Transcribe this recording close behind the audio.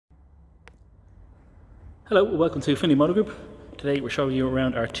Hello, welcome to Finlay Motor Group. Today we're showing you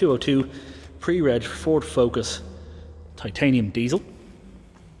around our 202 pre-reg Ford Focus titanium diesel.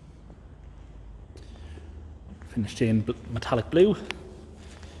 Finished in metallic blue,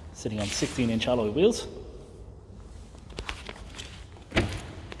 sitting on 16-inch alloy wheels.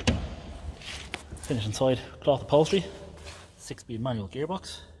 Finished inside cloth upholstery, 6-speed manual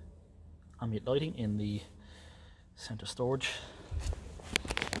gearbox, ambient lighting in the centre storage.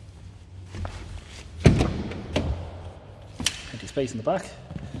 Empty space in the back,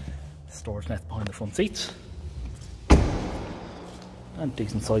 storage net behind the front seats, and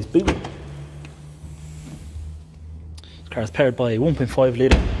decent sized boot. This car is powered by a 1.5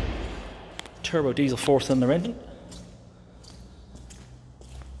 litre turbo diesel 4-cylinder engine.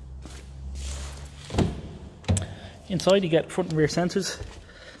 Inside you get front and rear sensors,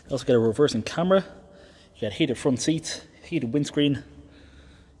 you also get a reversing camera, you get heated front seats, heated windscreen, you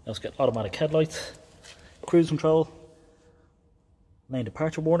also get automatic headlights, cruise control, lane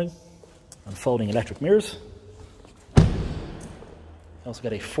departure warning, and folding electric mirrors. You also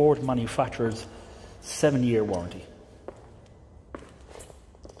get a Ford manufacturer's 7-year warranty.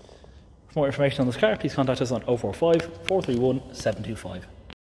 For more information on this car, please contact us on 045 431 725.